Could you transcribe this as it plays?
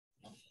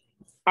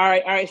All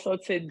right. So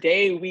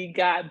today we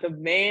got the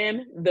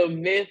man, the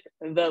myth,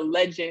 the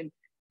legend.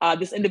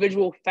 This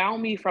individual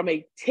found me from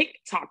a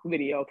TikTok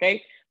video.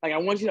 Okay, like I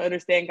want you to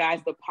understand, guys,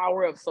 the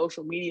power of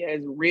social media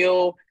is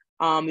real.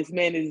 This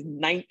man is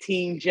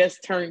 19,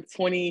 just turned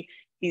 20.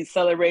 He's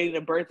celebrating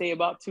a birthday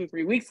about 2,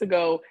 3 weeks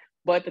ago.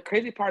 But the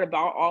crazy part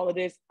about all of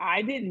this,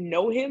 I didn't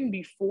know him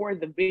before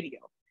the video.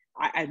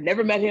 I've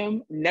never met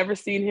him, never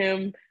seen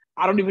him.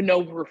 I don't even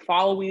know if we were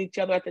following each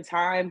other at the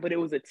time, but it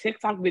was a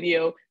TikTok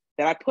video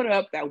that I put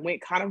up that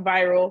went kind of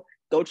viral.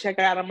 Go check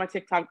it out on my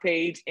TikTok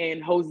page.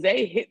 And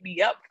Jose hit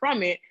me up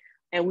from it.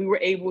 And we were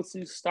able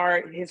to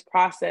start his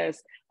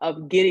process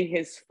of getting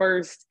his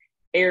first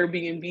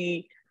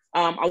Airbnb.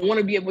 I want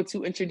to be able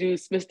to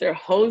introduce Mr.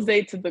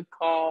 Jose to the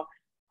call.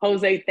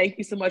 Jose, thank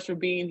you so much for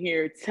being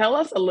here. Tell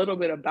us a little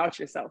bit about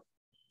yourself.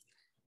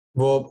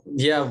 Well,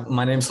 yeah,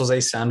 my name's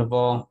Jose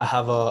Sandoval. I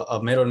have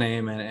a middle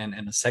name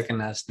and a second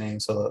last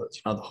name. So,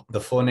 the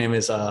full name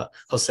is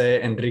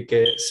Jose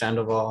Enrique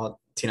Sandoval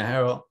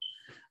Tinajero.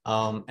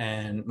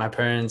 And my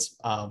parents,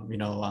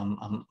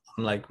 I'm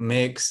like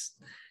mixed.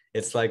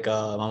 It's like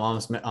my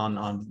mom's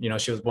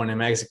she was born in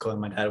Mexico,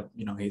 and my dad,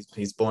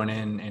 he's born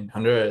in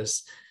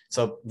Honduras.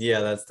 So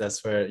yeah,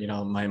 that's where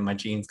my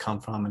genes come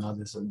from and all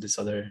this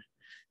other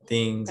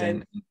things.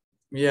 And And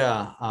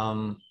yeah,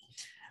 I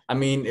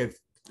mean, if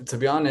to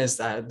be honest,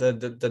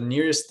 the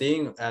nearest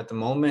thing at the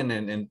moment,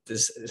 and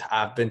this,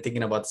 I've been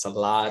thinking about this a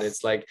lot.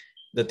 It's like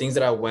the things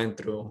that I went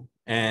through,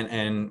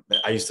 and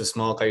I used to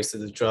smoke, I used to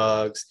do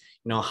drugs,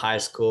 high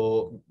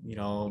school,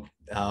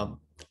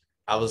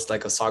 I was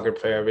like a soccer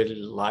player. I really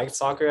liked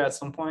soccer at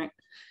some point.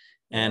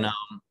 And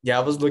yeah,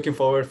 I was looking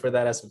forward for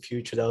that as a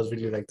future. That was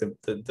really like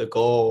the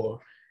goal.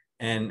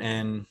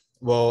 And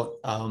well,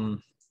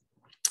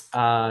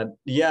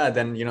 yeah,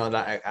 then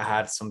that I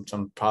had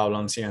some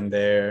problems here and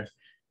there.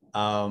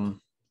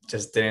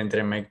 Just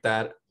didn't make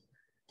that.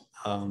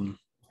 um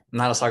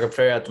Not a soccer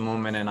player at the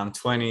moment, and I'm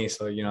 20,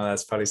 so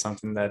that's probably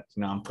something that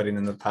I'm putting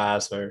in the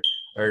past, or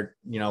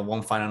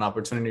won't find an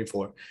opportunity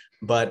for.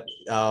 But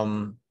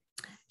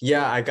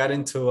yeah, I got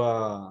into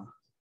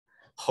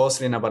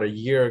hosting about a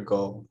year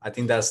ago. I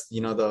think that's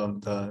the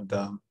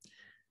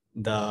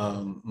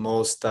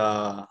most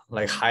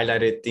like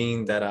highlighted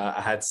thing that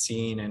I had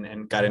seen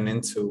and gotten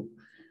into.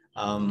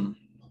 um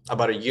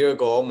about a year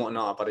ago, almost,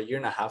 no, about a year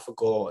and a half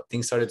ago,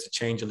 things started to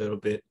change a little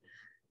bit.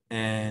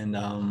 And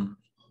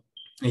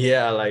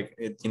yeah, like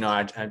it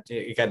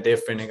got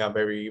different. It got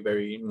very,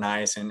 very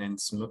nice and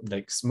smooth,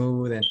 like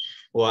smooth. And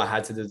well, I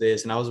had to do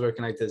this, and I was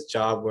working like this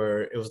job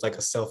where it was like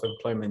a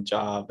self-employment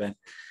job. And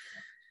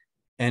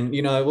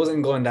it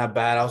wasn't going that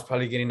bad. I was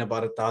probably getting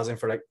about 1,000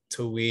 for like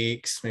 2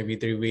 weeks, maybe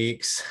 3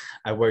 weeks.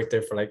 I worked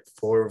there for like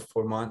four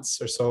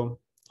months or so.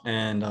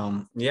 And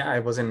yeah,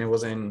 it wasn't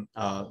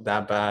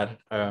that bad.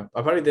 I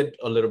probably did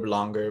a little bit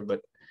longer,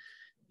 but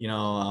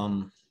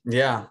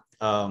yeah.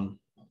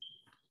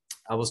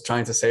 I was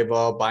trying to save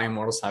up, buying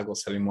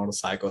motorcycles, selling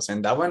motorcycles,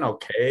 and that went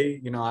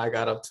okay. I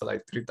got up to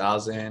like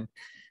 3,000.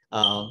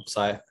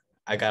 So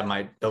I got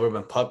my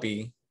Doberman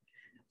puppy,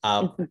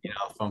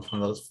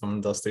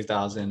 from those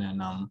 3,000.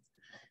 And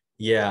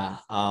yeah,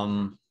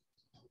 I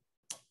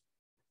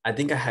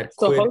think I had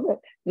so, quit. Jose,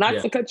 not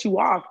Yeah. to cut you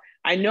off,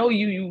 I know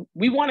you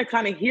we want to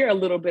kind of hear a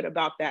little bit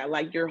about that,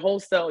 like your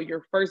wholesale,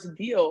 your first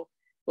deal.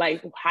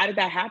 Like, how did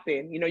that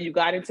happen? You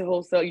got into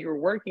wholesale, you were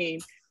working.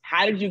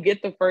 How did you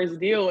get the first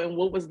deal, and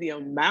what was the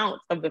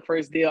amount of the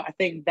first deal? I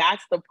think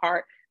that's the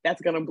part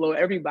that's gonna blow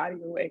everybody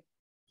away.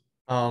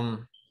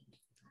 um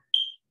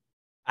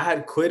I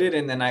had quit it,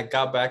 and then I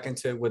got back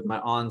into it with my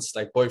aunt's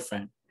like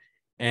boyfriend,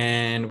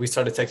 and we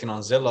started texting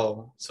on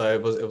Zillow. So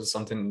it was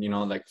something,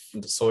 like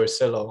from the source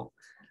Zillow.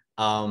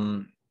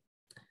 um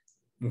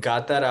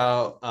got that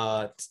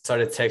out,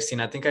 started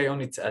texting. I think I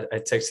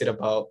texted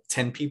about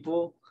 10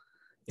 people,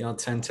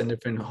 10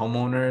 different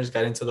homeowners,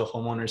 got into the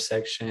homeowner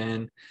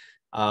section.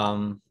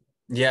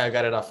 Yeah, I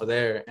got it off of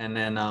there. And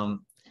then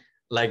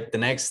like the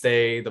next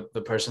day,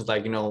 the person's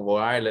like, well, all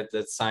right,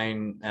 let's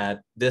sign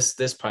at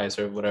this price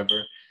or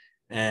whatever.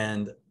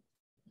 And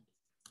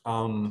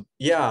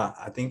yeah,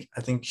 I think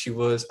she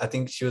was a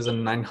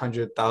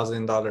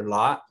 $900,000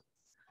 lot.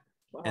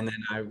 And Wow.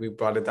 then we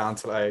brought it down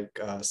to like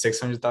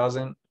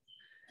 600,000.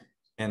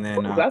 And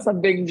then Ooh, that's a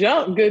big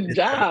jump. Good yeah,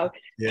 job.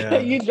 yeah,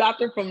 You dropped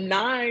it from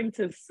 9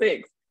 to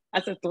 6.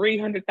 That's a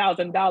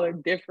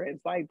 $300,000 difference.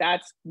 Like,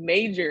 that's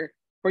major.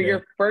 For yeah,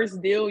 your first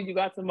deal, you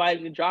got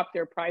somebody to drop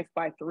their price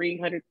by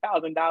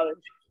 $300,000.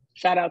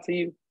 Shout out to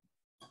you.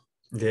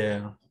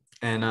 yeah.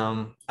 And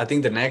I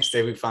think the next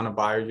day we found a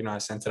buyer. I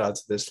sent it out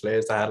to this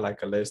list. I had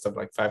like a list of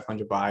like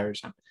 500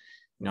 buyers, and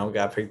we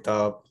got picked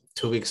up.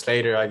 2 weeks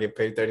later, I get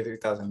paid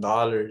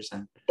 $33,000.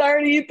 And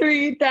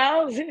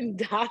 $33,000.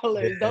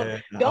 Don't yeah, I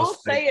was don't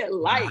like, say it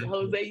light,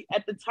 wow. Jose.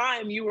 At the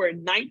time, you were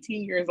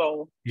 19 years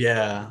old.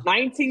 Yeah,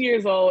 19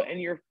 years old,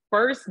 and your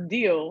first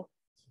deal,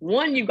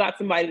 one, you got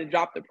somebody to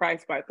drop the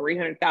price by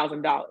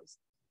 $300,000.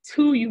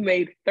 Two, you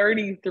made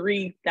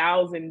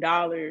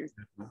 $33,000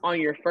 on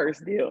your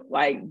first deal.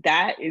 Like,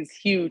 that is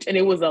huge. And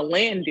it was a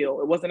land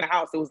deal. It wasn't a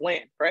house, it was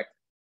land, correct?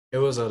 It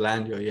was a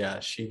land deal. Yeah,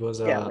 she was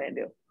Yeah, land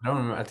deal. I don't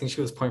remember. I think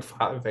she was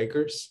 0.5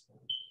 acres.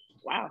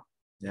 Wow.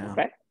 Yeah.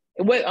 Okay.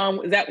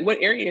 What is that? What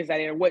area is that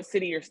in? What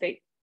city or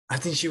state? I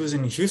think she was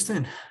in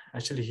Houston,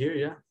 actually here.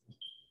 Yeah.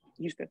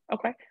 Houston.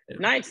 Okay. Yeah.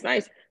 Nice,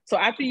 nice. So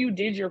after you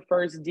did your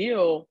first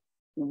deal,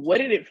 what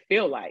did it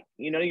feel like?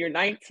 You know, you're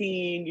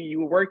 19, you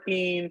were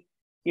working,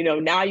 you know,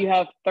 now you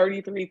have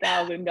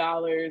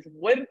 $33,000.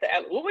 What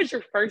was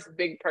your first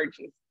big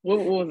purchase? What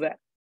was that?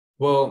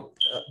 Well,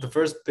 the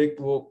first big,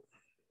 well,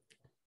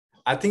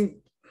 I think,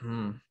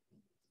 I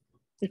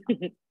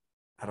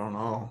don't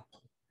know.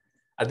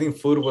 I think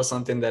food was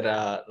something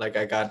that like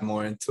I got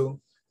more into.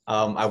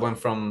 I went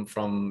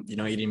from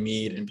eating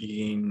meat and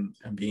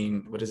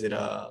being what is it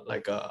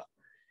like a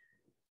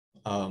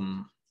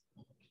um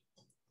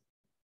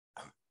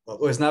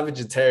well, it's not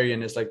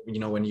vegetarian. It's like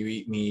when you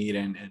eat meat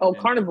Oh, and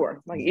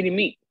carnivore, like eating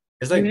meat.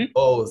 it's Hmm. like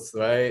both,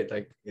 right?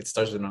 Like it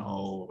starts with an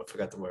O. I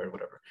forgot the word,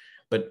 whatever.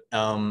 But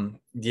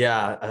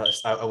yeah,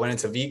 I went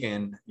into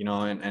vegan,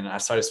 and I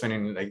started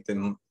spending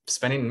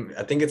spending.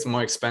 I think it's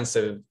more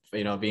expensive,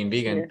 being Yeah.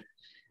 vegan,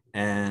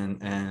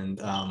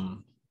 and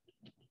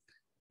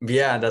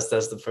yeah, that's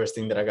the first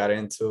thing that I got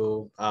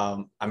into.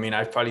 I mean,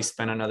 I probably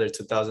spent another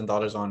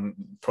 $2,000 on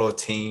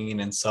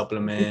protein and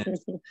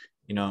supplements,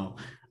 you know.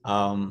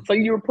 So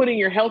you were putting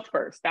your health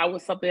first. That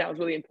was something that was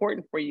really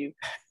important for you,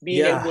 being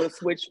Yeah, able to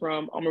switch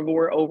from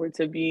omnivore over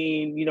to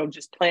being,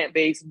 just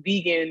plant-based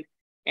vegan.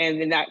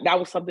 And then that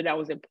was something that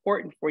was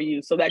important for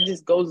you. So that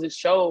just goes to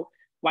show,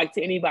 like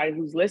to anybody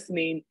who's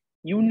listening,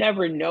 you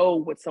never know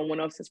what someone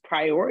else's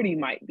priority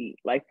might be.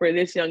 Like for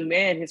this young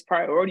man, his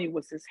priority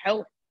was his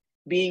health,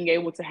 being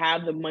able to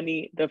have the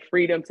money, the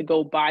freedom to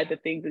go buy the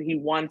things that he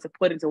wanted to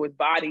put into his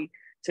body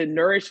to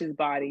nourish his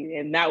body.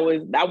 And that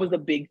was a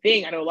big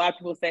thing. I know a lot of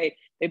people say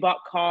they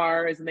bought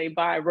cars and they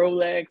buy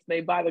Rolex, they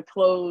buy the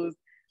clothes.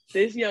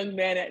 This young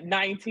man at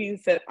 19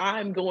 said,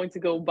 I'm going to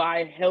go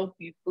buy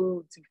healthy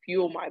food to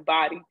fuel my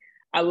body.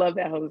 I love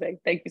that, Jose.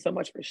 Thank you so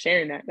much for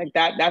sharing that. Like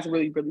that's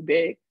really, really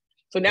big.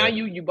 So now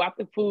yeah, you bought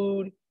the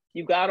food,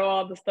 you got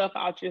all the stuff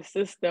out your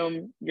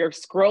system, you're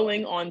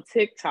scrolling on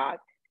TikTok,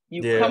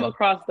 you come yeah,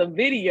 across the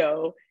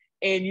video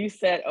and you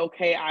said,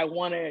 okay, I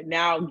want to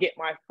now get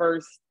my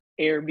first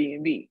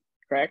Airbnb,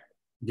 correct?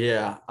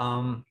 yeah.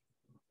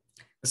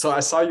 So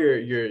I saw the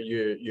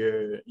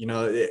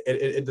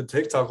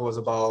TikTok was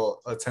about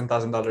a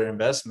 $10,000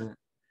 investment,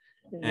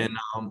 and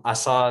Mm-hmm. I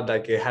saw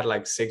like it had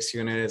like 6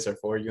 units or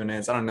 4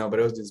 units. I don't know,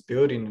 but it was this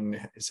building and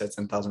it said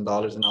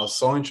 $10,000, and I was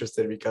so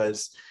interested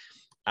because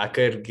I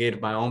could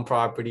get my own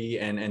property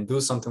and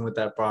do something with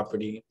that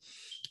property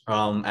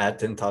at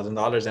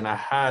 $10,000, and I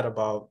had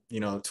about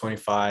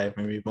 25,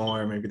 maybe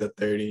more, maybe the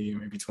 30,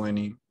 maybe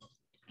 20.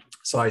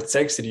 So I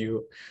texted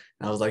you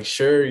and I was like,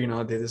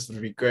 sure, this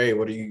would be great.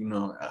 What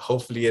do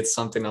hopefully it's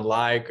something I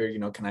like, or,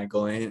 can I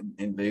go in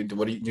and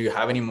do you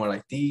have any more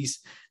like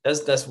these?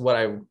 That's what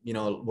I,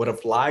 would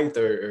have liked,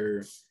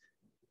 or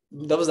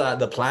that was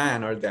the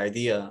plan or the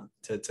idea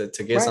to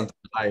get Right. something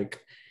like.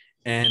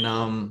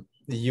 And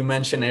you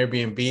mentioned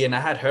Airbnb, and I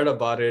had heard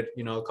about it,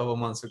 a couple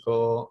months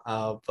ago,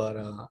 but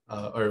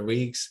or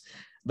weeks,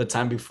 but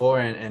time before,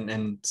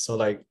 and so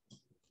like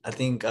I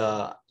think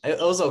it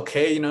was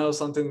okay,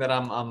 something that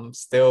I'm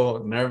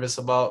still nervous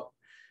about.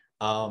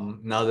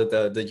 Now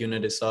that the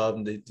unit is up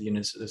and the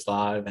unit is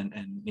live,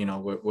 and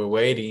we're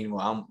waiting.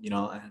 Well,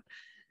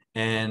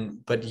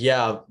 I'm but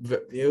yeah,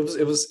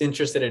 it was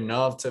interested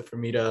enough for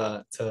me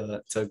to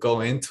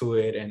go into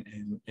it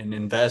and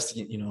invest,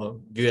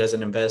 view it as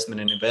an investment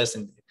and invest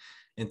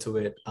into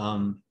it.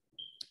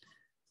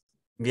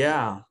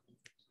 Yeah,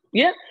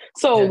 Yeah.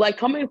 So yeah. like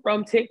coming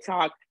from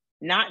TikTok,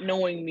 not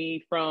knowing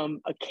me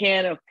from a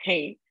can of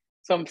paint.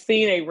 So I'm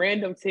seeing a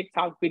random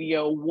TikTok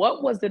video.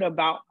 What was it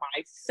about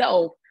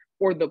myself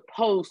or the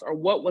post, or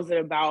what was it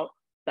about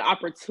the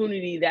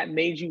opportunity that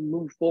made you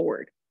move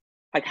forward?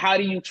 Like, how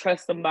do you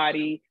trust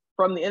somebody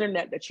from the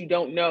internet that you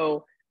don't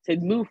know to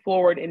move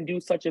forward and do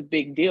such a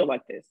big deal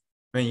like this?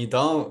 When you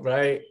don't,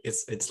 right?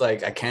 It's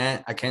like I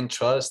can't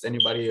trust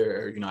anybody,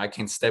 or I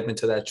can't step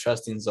into that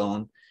trusting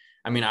zone.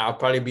 I mean, I'll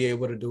probably be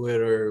able to do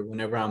it, or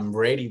whenever I'm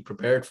ready,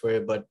 prepared for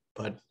it, but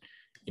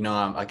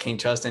I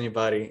can't trust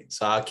anybody,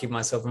 so I'll keep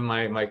myself in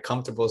my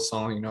comfortable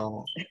zone.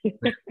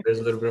 There's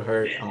a little bit of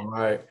hurt, all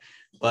right,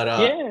 but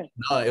Yeah.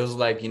 no, it was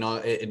like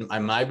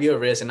it might be a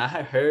risk, and I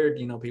had heard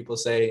people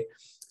say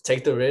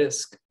take the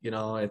risk.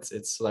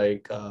 It's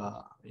like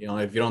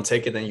if you don't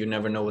take it, then you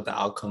never know what the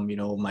outcome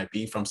might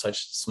be from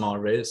such small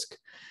risk.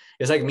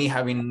 It's like me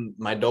having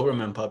my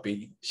Doberman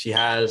puppy. She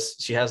has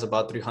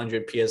about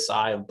 300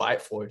 psi of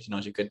bite force.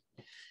 She could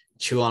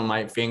chew on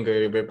my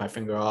finger, rip my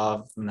finger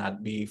off, and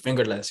I'd be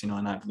fingerless. And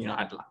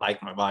I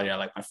like my body, I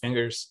like my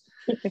fingers.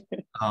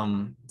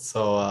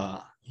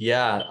 So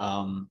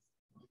yeah,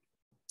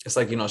 it's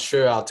like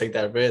sure, I'll take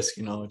that risk.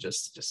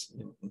 Just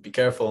be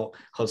careful,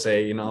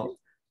 Jose.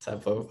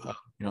 Type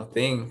of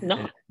thing.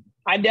 No,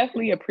 I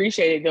definitely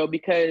appreciate it though,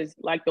 because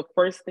like the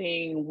first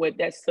thing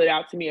that stood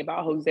out to me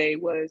about Jose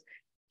was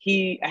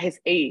he at his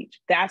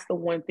age. That's the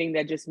one thing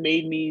that just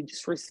made me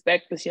just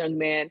respect this young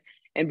man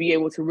and be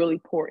able to really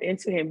pour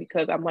into him,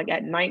 because I'm like,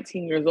 at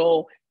 19 years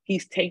old,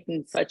 he's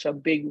taking such a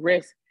big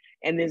risk,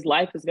 and his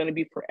life is going to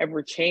be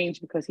forever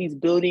changed because he's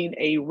building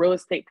a real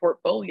estate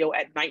portfolio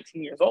at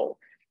 19 years old.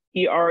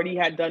 He already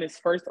had done his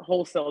first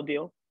wholesale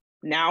deal.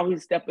 Now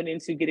he's stepping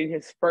into getting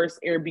his first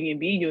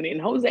Airbnb unit.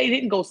 And Jose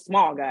didn't go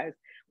small, guys.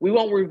 We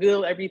won't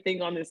reveal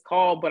everything on this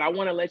call, but I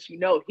want to let you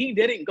know he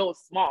didn't go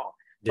small.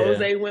 Yeah.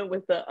 Jose went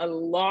with a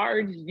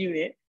large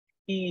unit.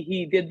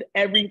 He did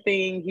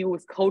everything. He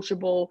was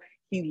coachable.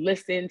 He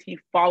listened. He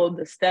followed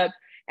the steps.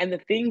 And the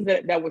things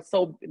that was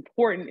so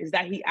important is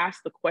that he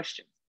asked the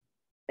questions.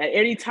 At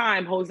any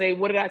time, Jose,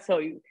 what did I tell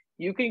you?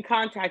 You can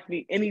contact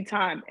me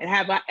anytime. And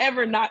have I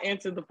ever not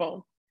answered the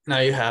phone? No,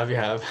 you have.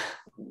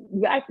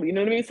 Exactly. You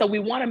know what I mean? So we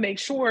want to make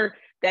sure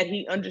that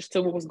he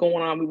understood what was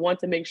going on. We want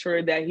to make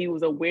sure that he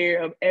was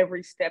aware of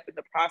every step in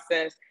the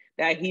process,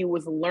 that he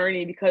was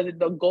learning, because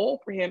the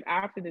goal for him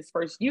after this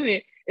first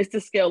unit is to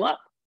scale up.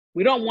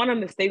 We don't want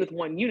him to stay with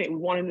one unit. We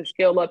want him to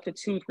scale up to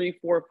 2, 3,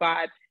 4,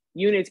 5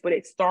 units, but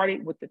it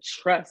started with the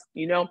trust,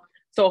 you know?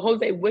 So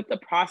Jose, with the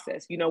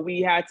process, you know,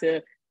 we had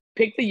to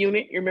pick the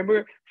unit. You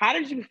remember, how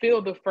did you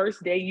feel the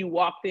first day you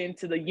walked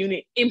into the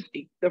unit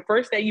empty? The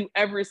first day you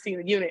ever seen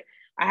the unit?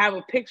 I have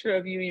a picture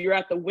of you. You're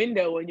at the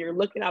window and you're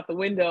looking out the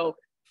window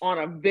on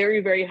a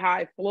very, very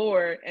high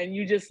floor, and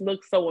you just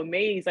look so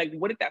amazed. Like,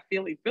 what did that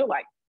feeling feel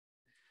like?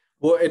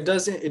 Well, it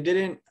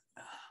didn't,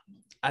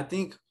 I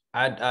think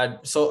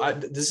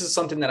this is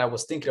something that I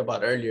was thinking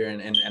about earlier,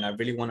 and I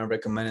really want to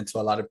recommend it to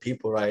a lot of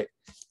people, right?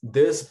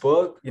 This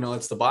book, you know,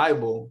 it's the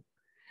Bible.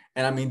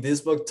 And I mean,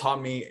 this book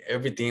taught me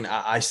everything.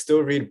 I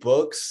still read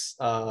books,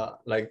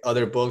 like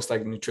other books,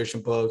 like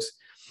nutrition books.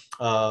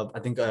 I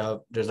think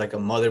there's like a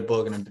mother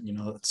book and, you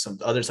know, some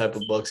other type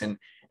of books.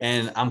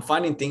 And I'm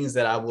finding things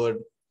that I would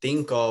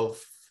think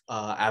of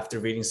after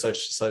reading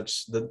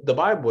the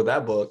Bible,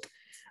 that book.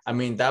 I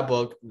mean, that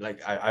book,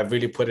 like I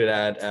really put it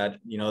at,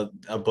 you know,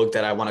 a book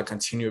that I want to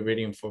continue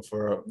reading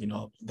for, you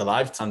know, the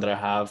lifetime that I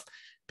have,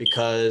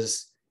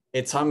 because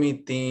it taught me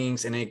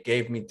things and it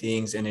gave me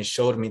things and it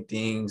showed me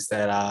things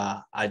that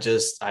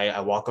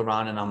I walk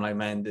around and I'm like,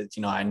 man, that,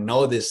 you know, I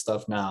know this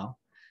stuff now.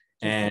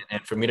 And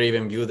for me to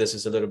even view this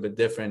is a little bit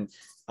different.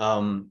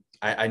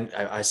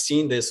 I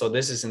seen this, so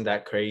this isn't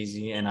that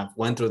crazy. And I've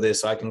went through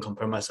this, so I can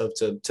compare myself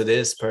to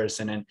this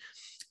person.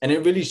 And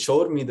it really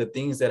showed me the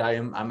things that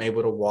I'm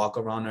able to walk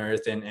around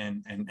earth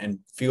and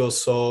feel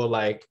so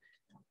like,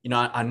 you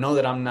know, I know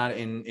that I'm not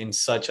in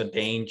such a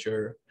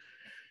danger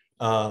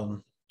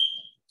to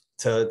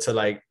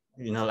like,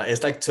 you know, like,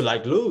 it's like to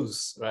like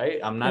lose, right?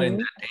 I'm not in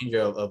that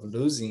danger of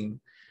losing.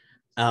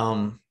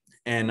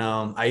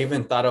 I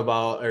even thought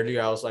about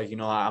earlier, I was like, you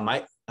know, I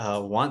might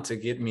want to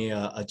get me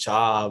a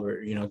job,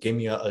 or, you know, give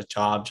me a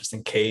job just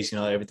in case, you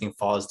know, everything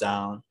falls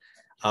down.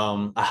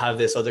 I have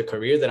this other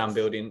career that I'm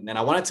building, and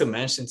I wanted to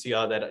mention to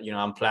y'all that, you know,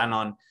 I'm planning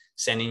on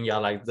sending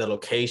y'all like the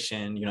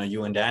location, you know,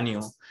 you and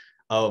Daniel,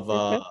 of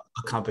a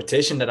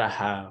competition that I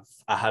have.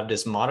 I have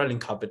this modeling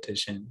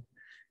competition,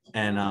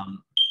 and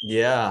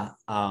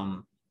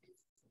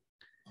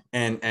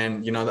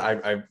and you know,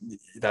 I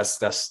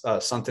that's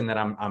something that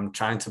I'm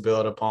trying to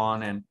build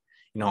upon, and,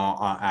 you know,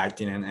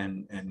 acting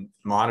and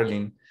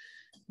modeling.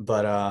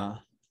 But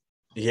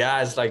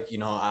yeah, it's like, you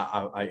know,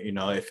 I you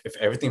know, if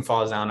everything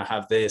falls down, I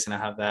have this and I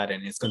have that,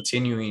 and it's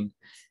continuing.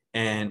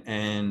 And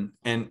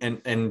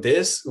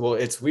this, well,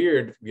 it's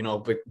weird, you know,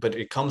 but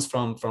it comes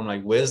from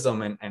like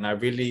wisdom. And I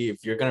really,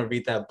 if you're gonna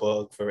read that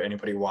book, for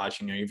anybody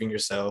watching, or even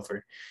yourself,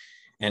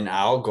 and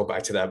I'll go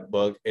back to that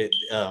book,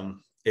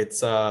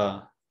 it's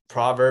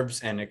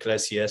Proverbs and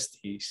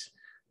Ecclesiastes.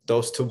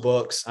 Those two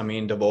books, I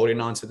mean, devoting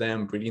onto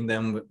them, reading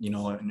them, you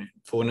know, in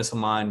fullness of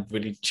mind,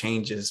 really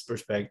changes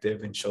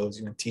perspective and shows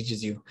you and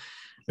teaches you.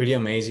 Really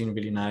amazing,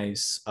 really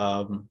nice.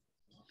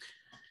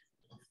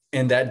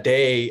 And that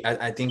day,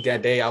 I think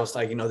that day I was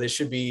like, you know, this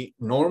should be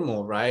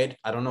normal, right?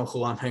 I don't know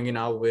who I'm hanging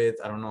out with.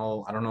 I don't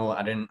know.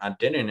 I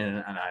didn't.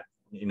 And I,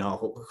 you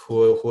know,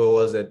 who it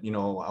was that, you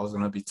know, I was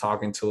going to be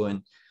talking to.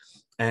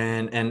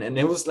 And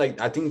it was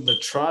like, I think the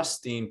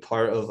trusting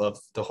part of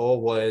the whole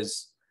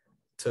was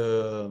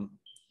to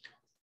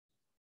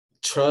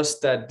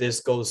trust that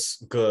this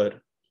goes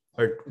good,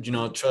 or, you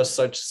know, trust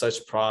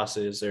such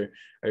process, or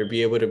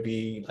be able to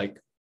be like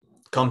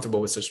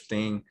comfortable with such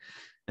thing.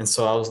 And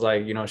so I was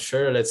like, you know,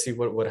 sure, let's see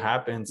what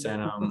happens.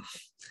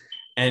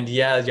 And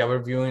yeah, y'all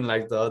were viewing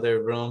like the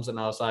other rooms, and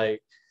I was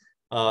like,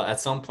 at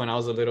some point I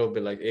was a little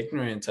bit like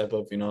ignorant type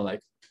of, you know,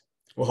 like,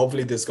 well,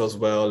 hopefully this goes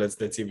well. Let's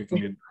see if we can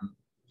get it done.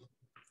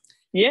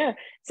 Yeah.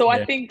 So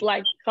I think,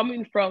 like,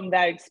 coming from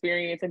that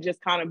experience and just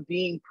kind of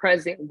being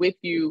present with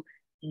you,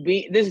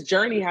 this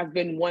journey has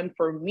been one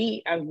for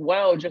me as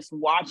well. Just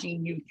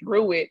watching you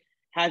through it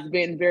has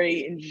been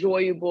very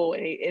enjoyable.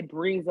 And it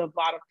brings a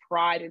lot of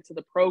pride into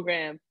the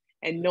program,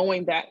 and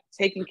knowing that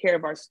taking care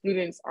of our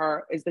students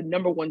is the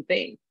number one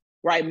thing,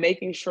 right?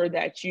 Making sure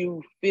that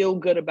you feel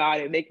good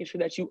about it, making sure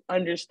that you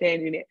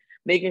understanding it,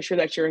 making sure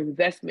that your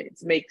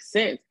investments make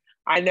sense.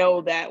 I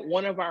know that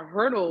one of our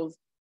hurdles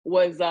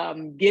was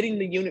getting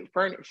the unit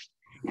furnished.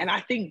 And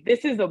I think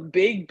this is a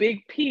big,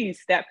 big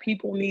piece that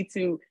people need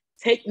to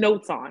take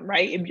notes on,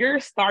 right? If you're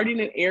starting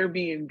an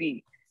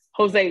Airbnb,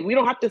 Jose, we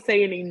don't have to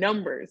say any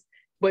numbers,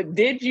 but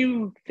did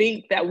you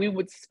think that we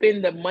would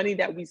spend the money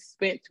that we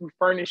spent to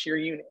furnish your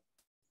unit?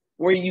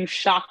 Were you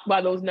shocked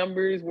by those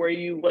numbers?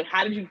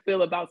 How did you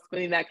feel about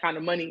spending that kind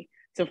of money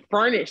to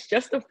furnish,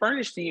 just to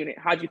furnish the unit?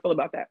 How'd you feel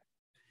about that?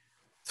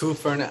 To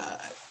furnish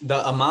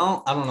the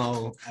amount, I don't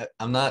know. I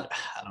don't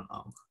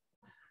know.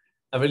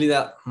 I really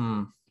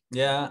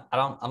yeah,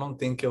 I don't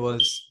think it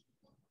was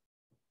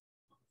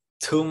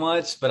too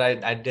much, but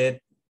I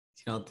did,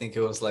 think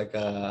it was like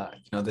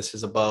this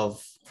is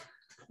above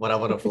what I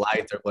would have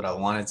liked or what I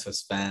wanted to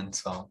spend.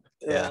 So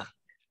yeah.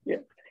 Yeah.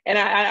 And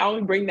I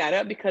only bring that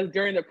up because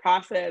during the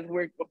process,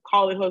 we're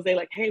calling Jose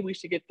like, hey, we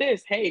should get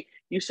this. Hey,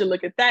 you should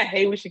look at that.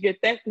 Hey, we should get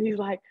that. And he's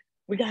like,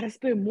 we got to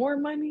spend more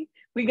money.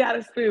 We got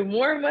to spend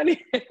more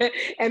money.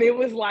 And it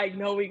was like,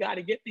 no, we got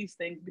to get these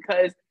things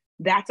because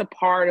that's a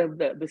part of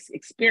this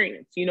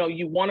experience.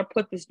 You want to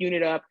put this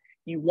unit up.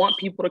 You want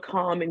people to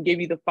come and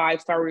give you the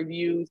 5-star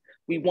reviews.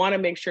 We want to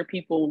make sure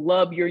people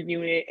love your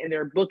unit and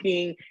they're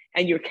booking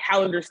and your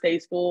calendar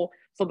stays full.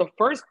 So the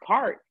first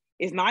part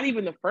is not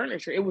even the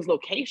furniture. It was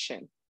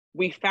location.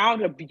 We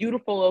found a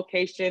beautiful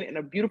location in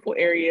a beautiful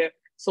area.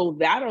 So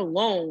that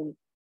alone,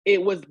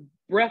 it was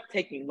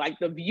breathtaking. Like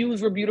the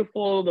views were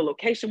beautiful. The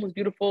location was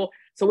beautiful.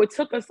 So it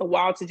took us a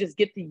while to just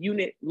get the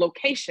unit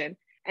location.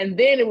 And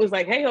then it was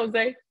like, hey,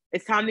 Jose,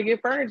 it's time to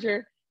get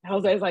furniture. And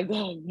Jose's like,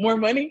 oh, more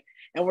money.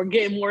 And we're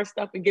getting more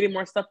stuff and getting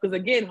more stuff. Because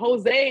again,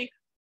 Jose,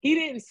 he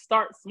didn't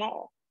start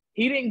small.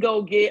 He didn't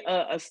go get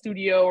a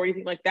studio or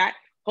anything like that.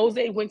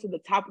 Jose went to the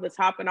top of the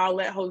top, and I'll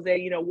let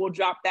Jose, we'll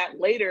drop that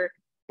later.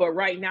 But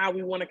right now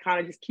we want to kind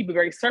of just keep it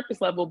very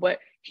surface level. But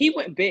he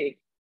went big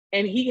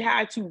and he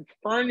had to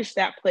furnish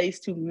that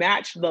place to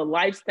match the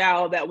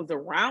lifestyle that was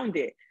around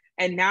it.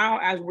 And now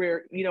as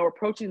we're,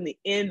 approaching the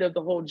end of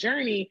the whole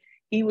journey,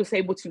 he was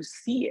able to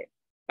see it.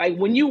 Like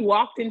when you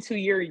walked into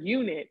your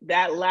unit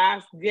that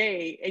last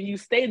day and you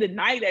stayed the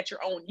night at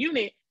your own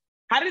unit,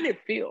 how did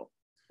it feel?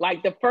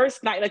 Like the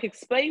first night, like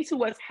explain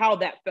to us how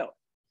that felt.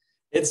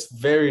 It's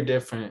very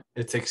different.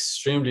 It's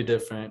extremely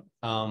different.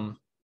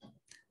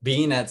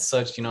 Being at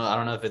such, I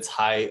don't know if it's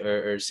high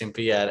or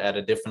simply at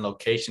a different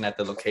location, at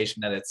the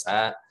location that it's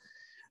at.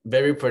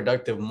 Very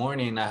productive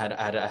morning. I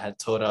had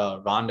told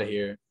Rhonda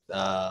here,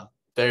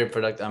 very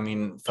productive. I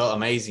mean, felt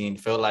amazing.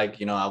 Felt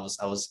like, I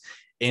was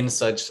in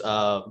such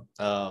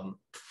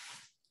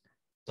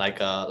like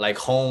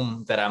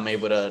home that I'm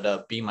able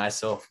to be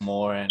myself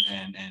more and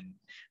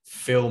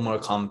feel more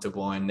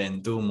comfortable and then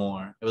do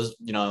more. It was,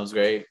 it was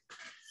great.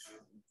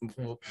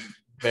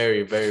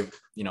 Very, very,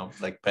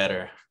 like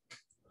better.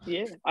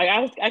 Yeah,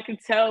 I could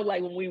tell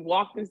like when we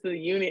walked into the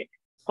unit,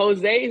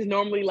 Jose is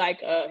normally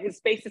like his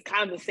face is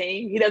kind of the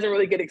same. He doesn't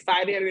really get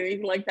excited or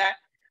anything like that.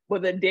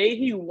 But the day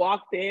he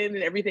walked in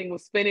and everything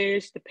was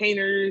finished, the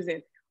painters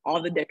and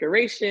all the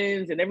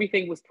decorations and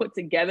everything was put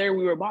together,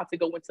 we were about to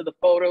go into the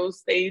photo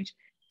stage.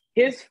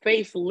 His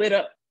face lit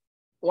up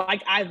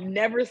like I've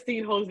never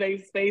seen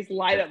Jose's face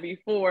light up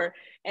before,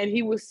 and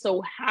he was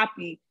so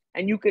happy.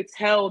 And you could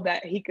tell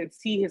that he could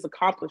see his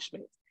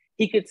accomplishments.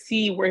 He could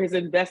see where his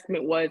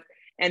investment was.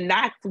 And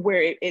that's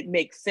where it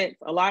makes sense.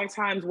 A lot of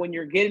times when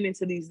you're getting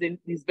into these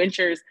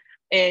ventures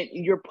and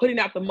you're putting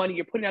out the money,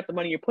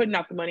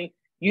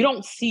 you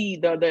don't see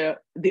the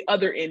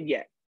other end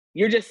yet.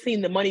 You're just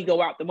seeing the money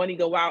go out,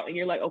 and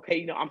you're like,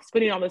 okay, I'm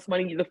spending all this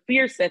money. The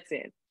fear sets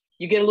in.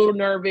 You get a little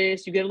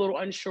nervous, you get a little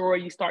unsure,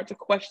 you start to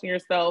question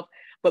yourself.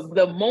 But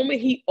the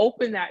moment he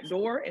opened that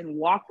door and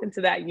walked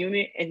into that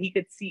unit and he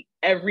could see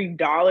every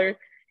dollar,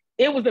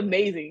 it was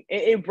amazing.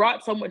 It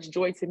brought so much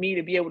joy to me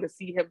to be able to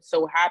see him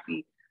so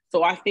happy.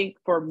 So I think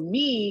for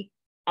me,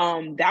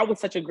 that was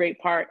such a great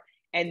part.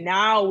 And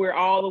now we're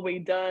all the way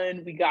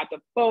done. We got the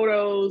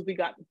photos, we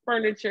got the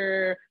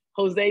furniture.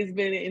 Jose's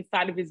been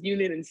inside of his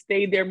unit and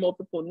stayed there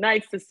multiple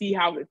nights to see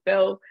how it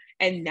felt.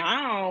 And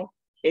now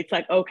it's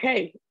like,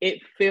 okay, it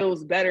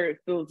feels better. It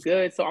feels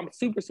good. So I'm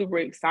super, super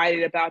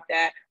excited about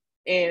that.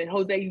 And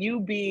Jose, you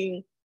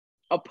being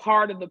a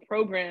part of the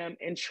program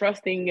and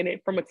trusting in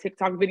it from a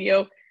TikTok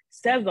video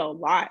says a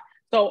lot.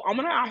 So I'm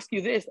going to ask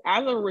you this,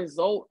 as a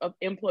result of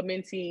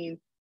implementing,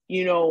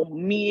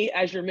 me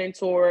as your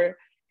mentor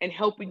and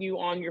helping you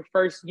on your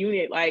first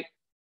unit, like,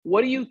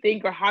 what do you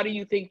think, or how do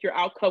you think your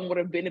outcome would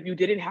have been if you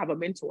didn't have a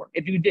mentor,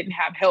 if you didn't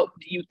have help?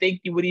 Do you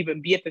think you would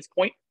even be at this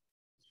point?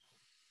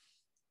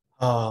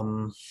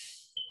 No,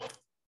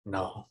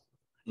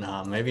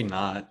 maybe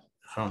not.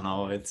 I don't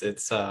know.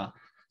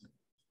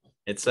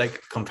 It's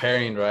like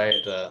comparing, right?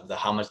 The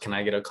how much can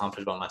I get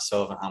accomplished by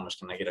myself and how much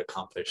can I get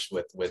accomplished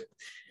with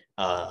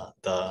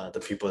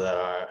the people that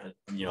are,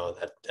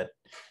 that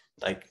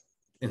like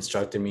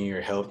instructed me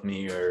or helped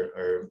me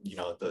or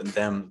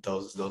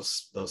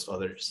those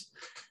others.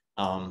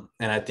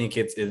 And I think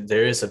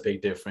there is a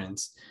big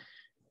difference.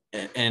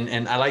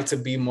 And I like to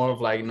be more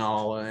of like,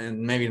 no, and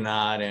maybe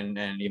not, and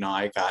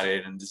I got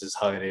it, and this is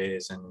how it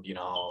is, and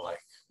like,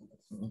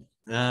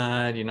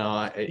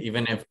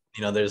 even if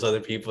there's other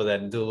people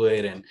that do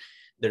it, and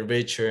they're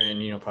richer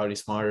and, you know, probably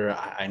smarter,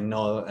 I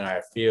know and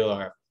I feel,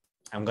 or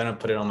I'm gonna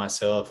put it on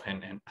myself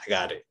and I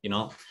got it, you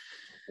know.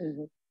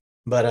 Mm-hmm.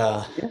 But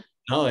Yeah.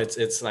 no,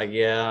 it's like,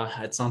 yeah,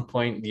 at some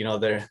point, you know,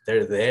 they're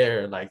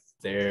there, like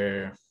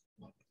they're,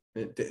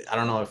 I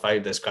don't know if I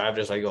described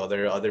it as like, oh,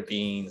 there are other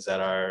beings that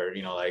are,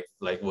 you know,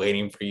 like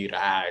waiting for you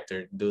to act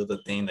or do the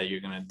thing that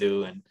you're gonna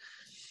do, and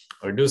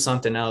or do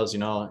something else, you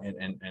know,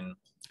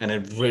 and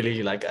it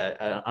really, like,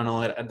 I don't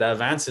know, the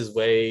advance is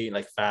way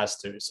like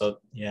faster. So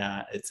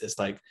yeah, it's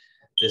like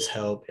this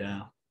help,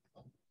 yeah.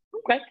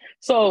 Okay.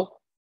 So,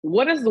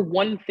 what is the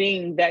one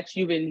thing that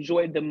you've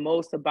enjoyed the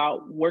most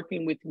about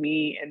working with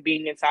me and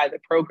being inside the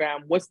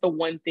program? What's the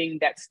one thing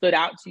that stood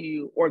out to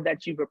you or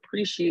that you've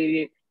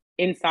appreciated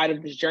inside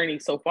of this journey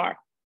so far?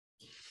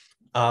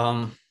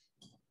 Um,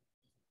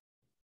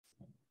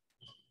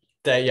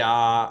 that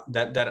yeah,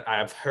 that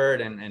I've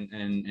heard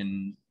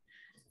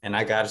and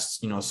I got,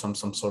 you know, some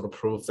sort of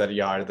proof that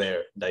you are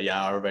there, that you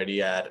are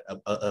already at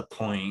a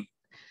point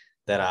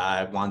that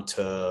I want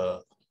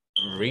to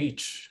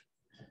reach.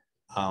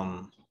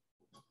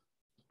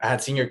 I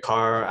had seen your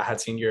car, I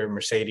had seen your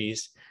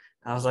Mercedes.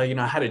 I was like, you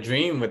know, I had a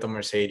dream with the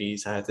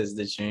Mercedes. I had this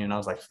dream. I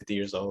was like 50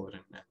 years old,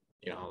 and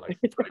you know, like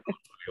probably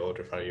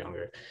older, probably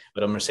younger.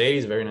 But a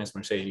Mercedes, very nice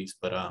Mercedes.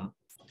 But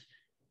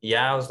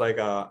yeah, I was like,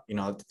 you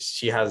know,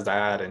 she has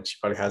that, and she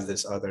probably has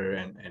this other,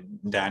 and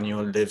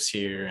Daniel lives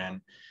here,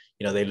 and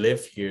you know, they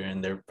live here,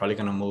 and they're probably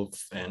gonna move,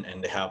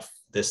 and they have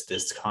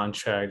this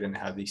contract, and they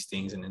have these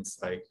things, and it's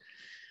like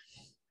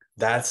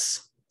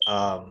that's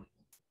um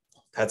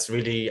that's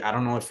really, I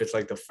don't know if it's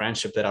like the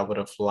friendship that I would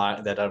have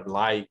liked, that I'd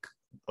like,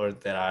 or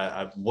that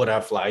I would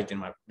have liked in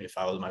my, if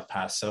I was my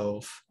past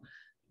self.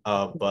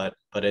 But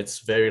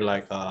it's very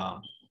like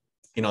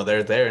you know,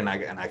 they're there, and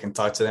I can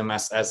talk to them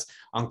as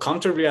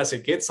uncomfortably as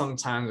it gets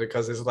sometimes,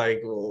 because it's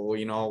like, well,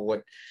 you know,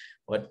 what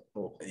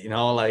you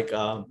know, like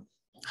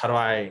how do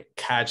I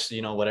catch,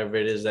 you know, whatever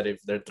it is that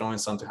if they're throwing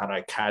something, how do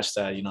I catch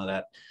that, you know,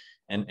 that,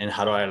 and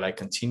how do I like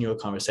continue a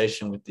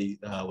conversation with the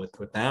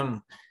with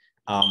them.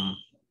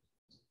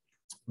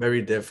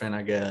 Very different,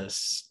 I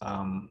guess.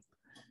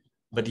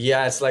 But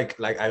yeah, it's like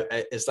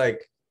it's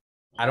like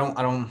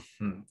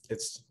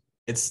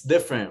it's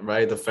different,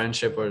 right? The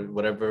friendship or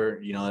whatever,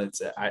 you know,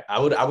 it's I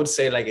would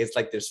say like it's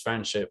like this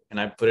friendship, and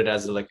I put it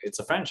as like it's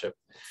a friendship.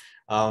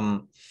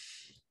 Um,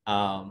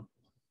 um,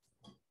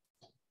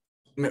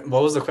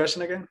 what was the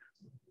question again?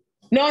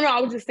 No, no,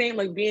 I was just saying,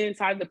 like, being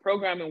inside the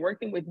program and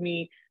working with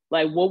me,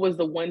 like, what was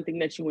the one thing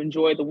that you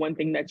enjoyed, the one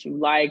thing that you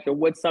liked, or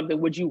what's something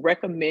would you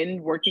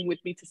recommend working with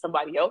me to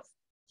somebody else?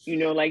 You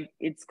know, like,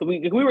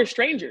 we were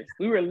strangers.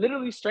 We were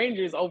literally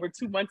strangers over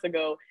 2 months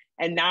ago,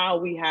 and now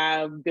we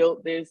have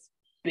built this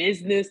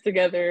business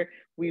together.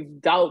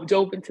 We've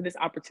dove into this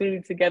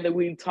opportunity together.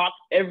 We talk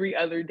every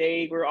other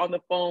day. We're on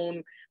the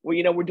phone.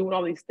 We're doing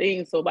all these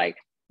things. So, like,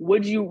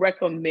 would you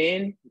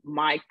recommend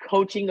my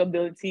coaching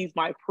abilities,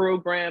 my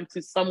program to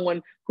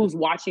someone who's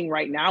watching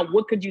right now?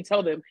 What could you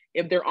tell them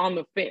if they're on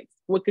the fence?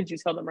 What could you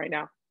tell them right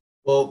now?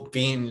 Well,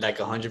 being like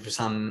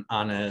 100%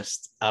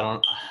 honest, I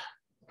don't,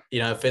 you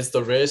know, if it's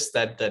the risk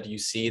that you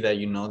see, that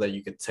you know that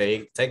you could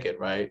take it,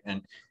 right?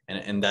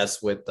 And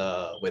that's with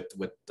the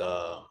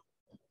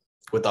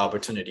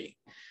opportunity.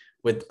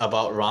 With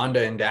about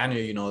Rhonda and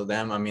Daniel, you know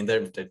them. I mean,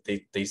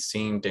 they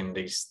seemed, and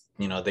they,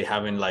 you know, they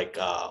haven't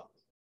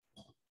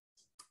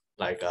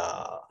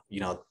you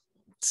know,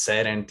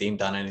 said anything,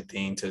 done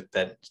anything to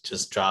that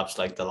just drops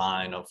like the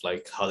line of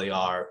like how they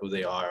are, who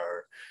they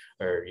are,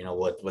 or you know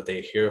what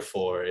they're here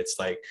for. It's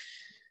like,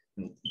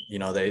 you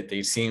know,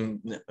 they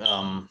seem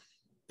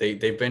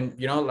they've been,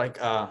 you know,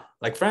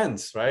 like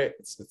friends, right?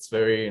 It's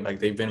very like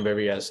they've been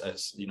very,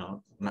 as you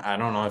know, I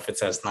don't know if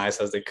it's as nice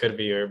as they could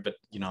be, or but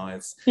you know,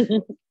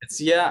 it's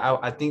yeah,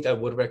 I think I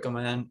would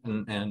recommend,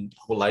 and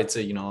would like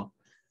to, you know,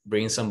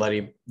 bring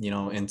somebody, you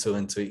know, into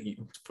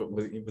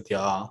with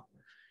y'all.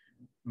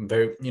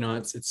 Very, you know,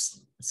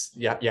 it's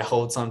yeah,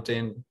 hold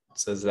something,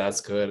 says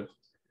that's good.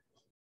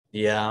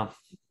 Yeah,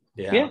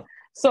 Yeah. yeah.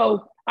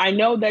 So I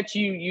know that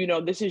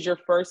this is your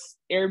first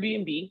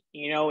Airbnb.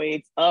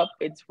 It's up,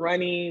 it's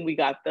running. We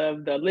got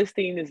the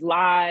listing is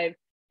live,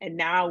 and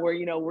now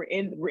we're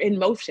in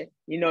motion.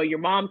 Your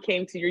mom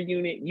came to your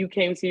unit, you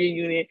came to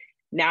your unit.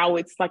 Now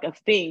it's like a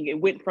thing. It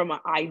went from an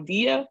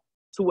idea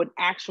to an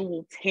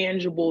actual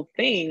tangible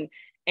thing.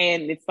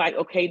 And it's like,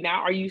 okay,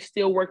 now are you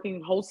still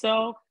working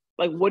wholesale?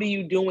 Like, what are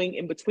you doing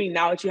in between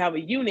now that you have a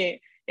unit?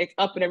 It's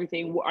up and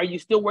everything. Are you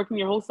still working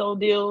your wholesale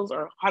deals,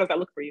 or how does that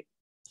look for you?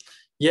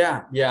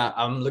 Yeah,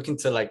 I'm looking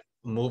to like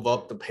move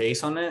up the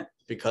pace on it,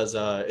 because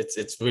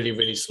it's really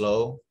really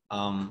slow.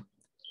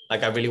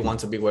 Like I really want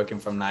to be working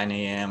from 9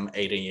 a.m.,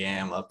 8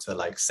 a.m. up to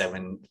like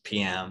 7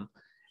 p.m.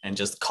 and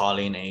just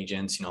calling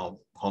agents, you know,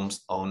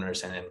 homes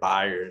owners and then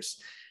buyers.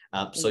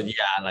 So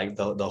yeah, like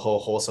the whole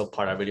wholesale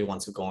part, I really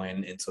want to go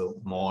into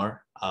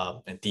more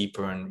and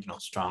deeper, and you know,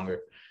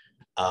 stronger.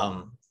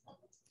 Um,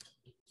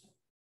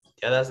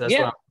 yeah, that's Yeah.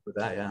 what I'm with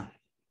that. Yeah.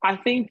 I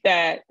think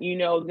that,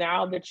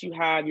 now that you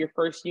have your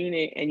first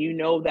unit and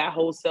that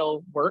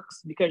wholesale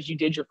works because you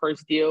did your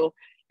first deal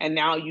and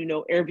now you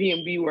know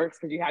Airbnb works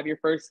because you have your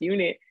first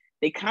unit,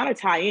 they kind of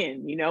tie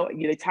in, you know,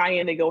 they tie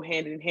in, they go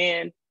hand in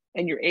hand,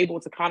 and you're able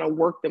to kind of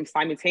work them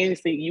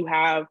simultaneously.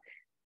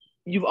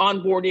 You've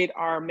onboarded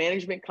our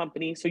management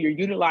company, so you're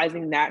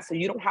utilizing that. So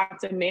you don't have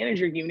to manage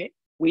your unit.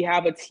 We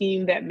have a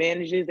team that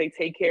manages, they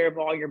take care of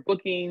all your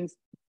bookings.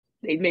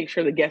 They make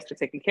sure the guests are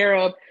taken care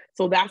of.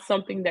 So that's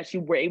something that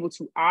you were able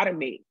to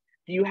automate.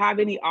 Do you have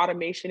any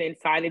automation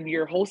inside of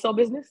your wholesale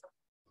business,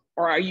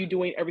 or are you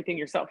doing everything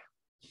yourself?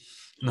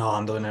 No,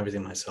 I'm doing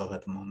everything myself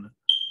at the moment.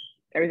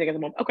 Everything at the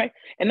moment. Okay.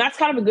 And that's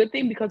kind of a good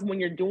thing, because when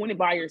you're doing it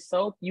by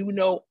yourself, you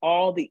know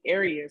all the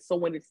areas. So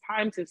when it's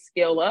time to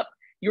scale up,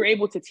 you're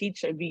able to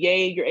teach a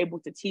VA, you're able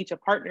to teach a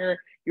partner,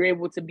 you're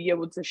able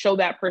to show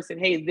that person,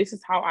 hey, this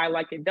is how I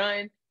like it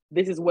done.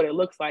 This is what it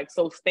looks like.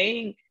 So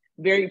staying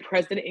very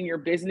present in your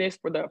business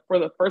for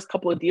the first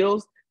couple of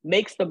deals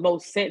makes the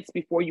most sense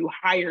before you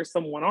hire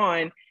someone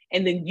on,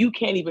 and then you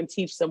can't even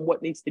teach them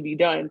what needs to be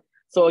done.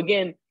 So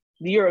again,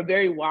 you're a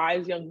very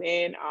wise young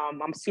man.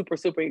 I'm super,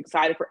 super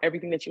excited for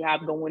everything that you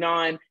have going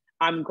on.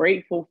 I'm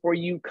grateful for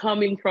you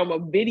coming from a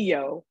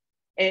video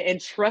and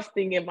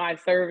trusting in my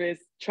service,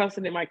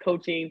 trusting in my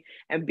coaching,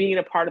 and being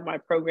a part of my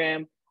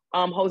program.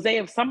 Jose,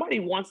 if somebody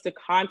wants to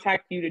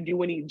contact you to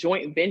do any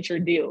joint venture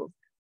deals,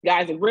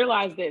 guys,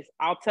 realize this.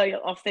 I'll tell you,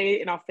 I'll say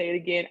it and I'll say it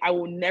again. I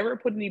will never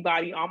put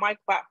anybody on my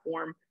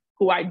platform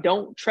who I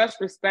don't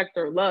trust, respect,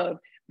 or love,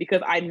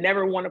 because I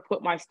never want to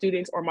put my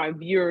students or my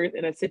viewers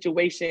in a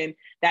situation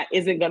that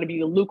isn't going to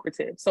be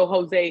lucrative. So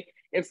Jose,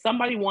 if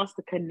somebody wants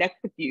to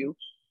connect with you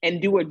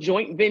and do a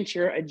joint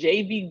venture, a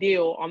JV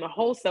deal on the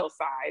wholesale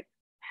side,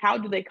 how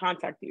do they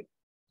contact you?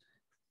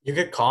 You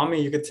could call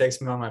me. You could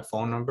text me on my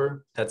phone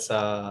number. That's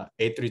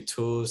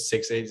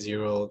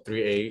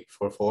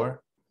 832-680-3844.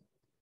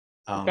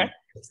 Okay.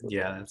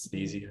 Yeah, that's the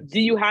easiest.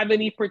 Do you have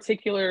any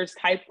particular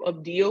type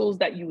of deals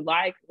that you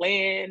like?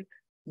 Land,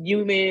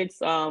 units,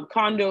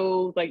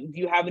 condos? Like, do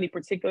you have any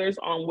particulars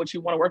on what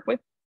you want to work with?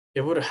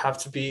 It would have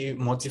to be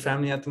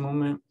multifamily at the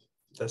moment.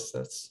 That's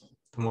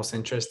the most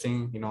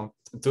interesting. You know,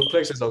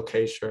 duplex is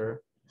okay,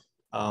 sure.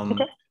 Okay.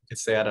 You could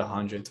stay at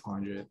 100,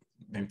 200,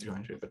 maybe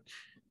 300,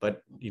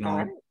 but you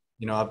know,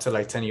 up to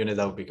like 10 units,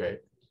 that would be great.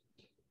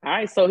 All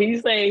right. So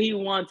he's saying he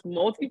wants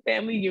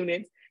multifamily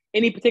units.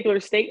 Any particular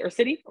state or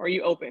city, or are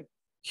you open?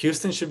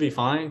 Houston should be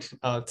fine.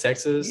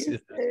 Texas is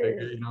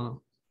bigger, you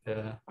know.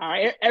 Yeah. All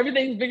right.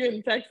 Everything's bigger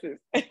than Texas.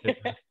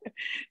 Yeah.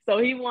 So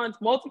he wants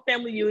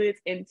multifamily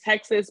units in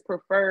Texas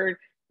preferred.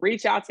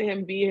 Reach out to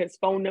him via his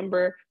phone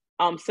number.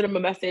 Send him a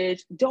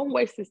message. Don't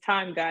waste his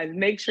time, guys.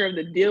 Make sure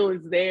the deal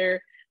is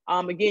there.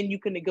 Again, you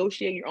can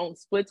negotiate your own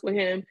splits with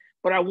him.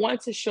 But I want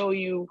to show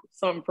you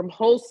some from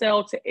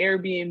wholesale to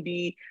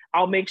Airbnb.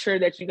 I'll make sure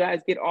that you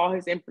guys get all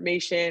his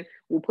information.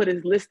 We'll put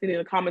his listing in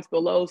the comments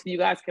below so you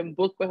guys can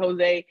book with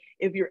Jose.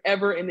 If you're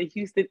ever in the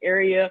Houston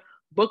area,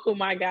 book with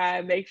my guy.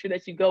 Make sure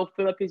that you go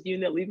fill up his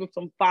unit, leave him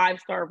some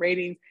 5-star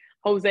ratings.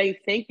 Jose,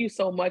 thank you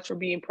so much for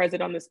being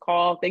present on this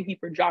call. Thank you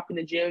for dropping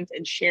the gems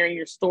and sharing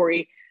your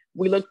story.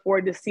 We look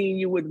forward to seeing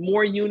you with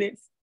more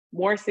units,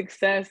 more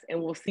success,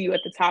 and we'll see you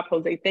at the top,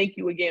 Jose. Thank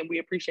you again. We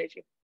appreciate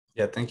you.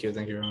 Yeah, thank you.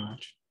 Thank you very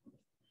much.